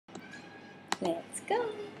Let's go.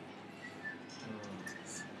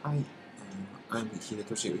 Hi, I'm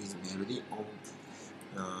Hidetoshi with Melody on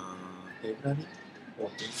February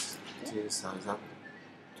 14th,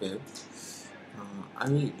 2012. I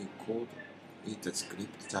will record with the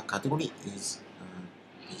script. The category is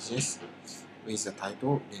business with the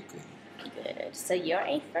title LinkedIn. Good. So you're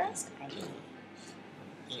A first?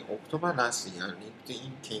 In October last year,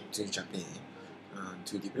 LinkedIn came to Japan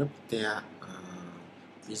to develop their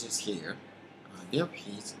business here. Their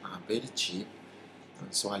fees are very cheap.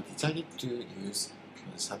 So I decided to use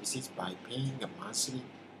services by paying a monthly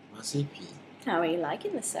fee. How are you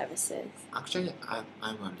liking the services? Actually,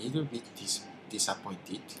 I'm a little bit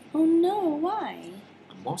disappointed. Oh no, why?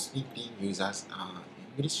 Most LinkedIn users are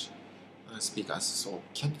English speakers, so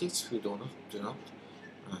candidates who do not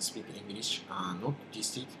speak English are not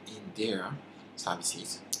listed in their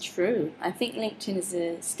services. True. I think LinkedIn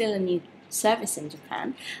is still a new service in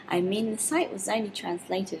Japan. I mean, the site was only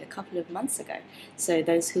translated a couple of months ago, so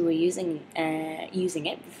those who were using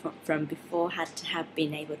it from before had to have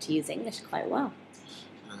been able to use English quite well.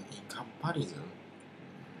 In comparison,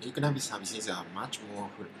 Rikunavi services are much more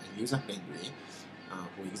user-friendly.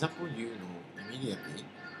 For example, you know immediately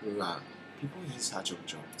who are people in search of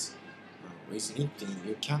jobs. With LinkedIn,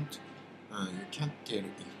 you can't tell if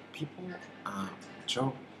people are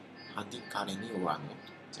job hunting currently or not.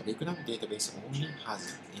 The Rikunavi database only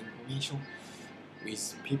has information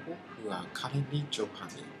with people who are currently job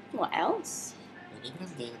hunting. What else? The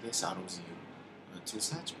Rikunavi database allows you to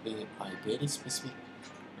search by very specific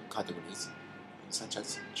categories such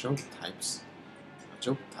as job type,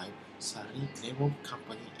 salary, name of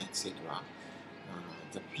company, etc.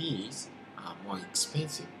 The fees are more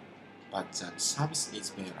expensive, but the service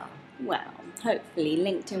is better. Well, hopefully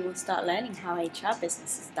LinkedIn will start learning how HR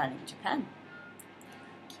business is done in Japan.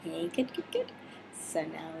 Okay, good. So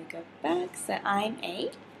now we go back. So I'm A,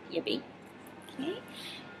 you're B. Okay.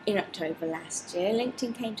 In October last year,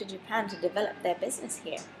 LinkedIn came to Japan to develop their business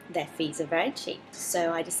here. Their fees are very cheap,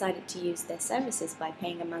 so I decided to use their services by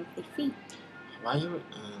paying a monthly fee. Why are you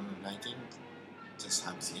liking the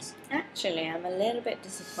services? Actually, I'm a little bit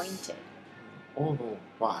disappointed. Oh no,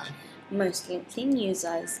 why? Most LinkedIn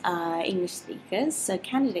users are English speakers, so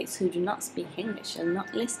candidates who do not speak English are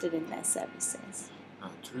not listed in their services.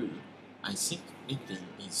 True. I think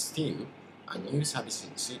LinkedIn is still a new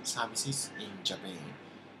services in Japan.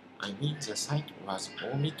 I mean, the site was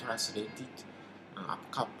only translated a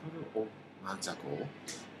couple of months ago,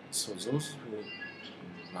 so those who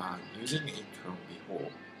were using it from before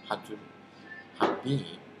have been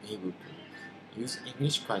able to use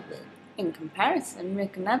English quite well. In comparison,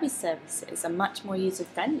 Rikunavi services are much more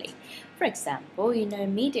user-friendly. For example, you know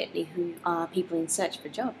immediately who are people in search for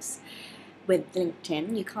jobs. With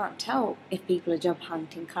LinkedIn, you can't tell if people are job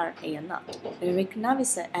hunting currently or not. The Rikunavi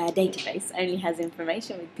database only has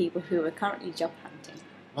information with people who are currently job hunting.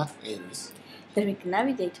 What else? The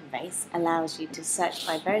Rikunavi database allows you to search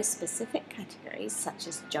by very specific categories such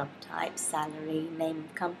as job type, salary, name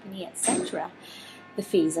of company, etc. The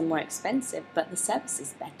fees are more expensive, but the service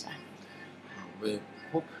is better. Well,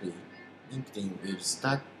 hopefully, LinkedIn will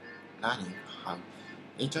start learning how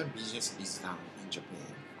HR business is done in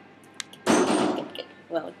Japan. Good.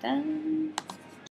 Well done.